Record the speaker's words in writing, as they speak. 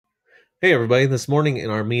Hey, everybody. This morning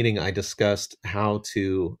in our meeting, I discussed how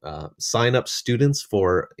to sign up students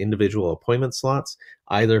for individual appointment slots,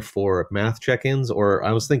 either for math check ins, or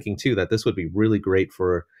I was thinking too that this would be really great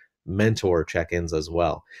for mentor check ins as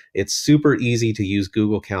well. It's super easy to use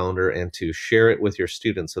Google Calendar and to share it with your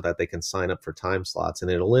students so that they can sign up for time slots.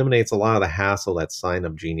 And it eliminates a lot of the hassle that Sign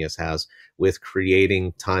Up Genius has with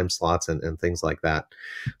creating time slots and things like that.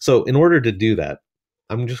 So, in order to do that,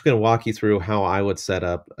 I'm just going to walk you through how I would set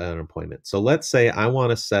up an appointment. So let's say I want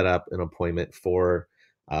to set up an appointment for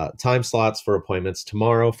time slots for appointments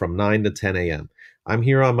tomorrow from 9 to 10 a.m. I'm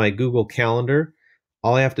here on my Google Calendar.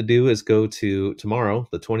 All I have to do is go to tomorrow,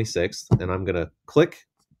 the 26th, and I'm going to click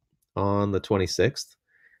on the 26th,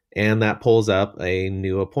 and that pulls up a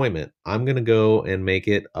new appointment. I'm going to go and make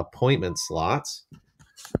it appointment slots,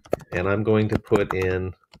 and I'm going to put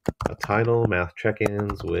in a title, Math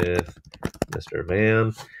Check-ins with Mr.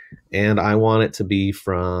 Van, and I want it to be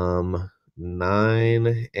from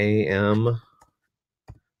 9 a.m.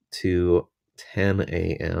 to 10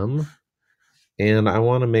 a.m. And I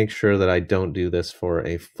want to make sure that I don't do this for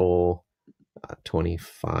a full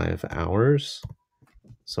 25 hours.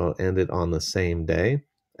 So I'll end it on the same day.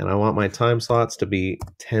 And I want my time slots to be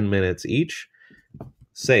 10 minutes each.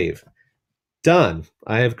 Save. Done.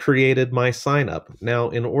 I have created my sign up. Now,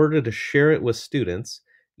 in order to share it with students,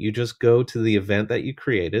 you just go to the event that you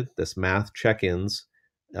created, this Math Check-ins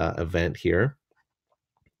event here.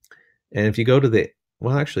 And if you go to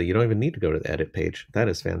well, actually, you don't even need to go to the edit page. That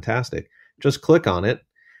is fantastic. Just click on it.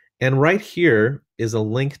 And right here is a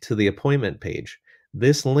link to the appointment page.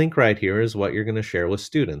 This link right here is what you're going to share with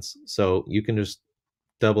students. So you can just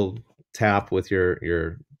double tap with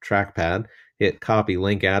your trackpad, hit copy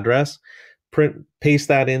link address, paste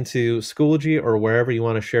that into Schoology or wherever you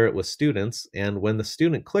want to share it with students. And when the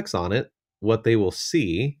student clicks on it, what they will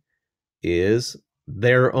see is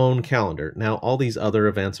their own calendar. Now, all these other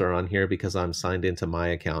events are on here because I'm signed into my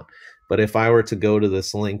account. But if I were to go to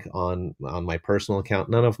this link on my personal account,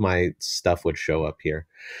 none of my stuff would show up here.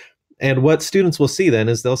 And what students will see then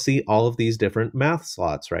is they'll see all of these different math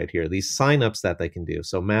slots right here, these signups that they can do.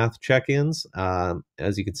 So math check-ins,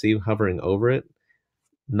 as you can see, hovering over it,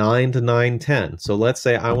 9 to 9:10. So let's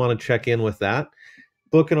say I want to check in with that.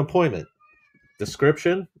 Book an appointment.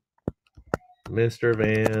 Description: Mr.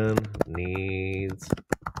 Van needs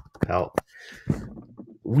help.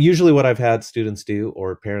 Usually what I've had students do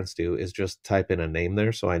or parents do is just type in a name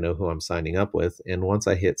there so I know who I'm signing up with. And once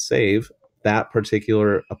I hit save, that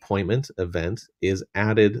particular appointment event is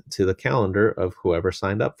added to the calendar of whoever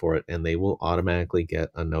signed up for it, and they will automatically get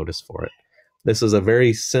a notice for it. This is a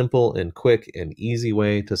very simple and quick and easy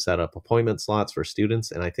way to set up appointment slots for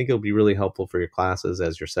students, and I think it'll be really helpful for your classes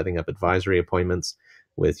as you're setting up advisory appointments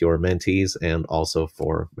with your mentees and also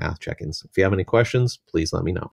for math check-ins. If you have any questions, please let me know.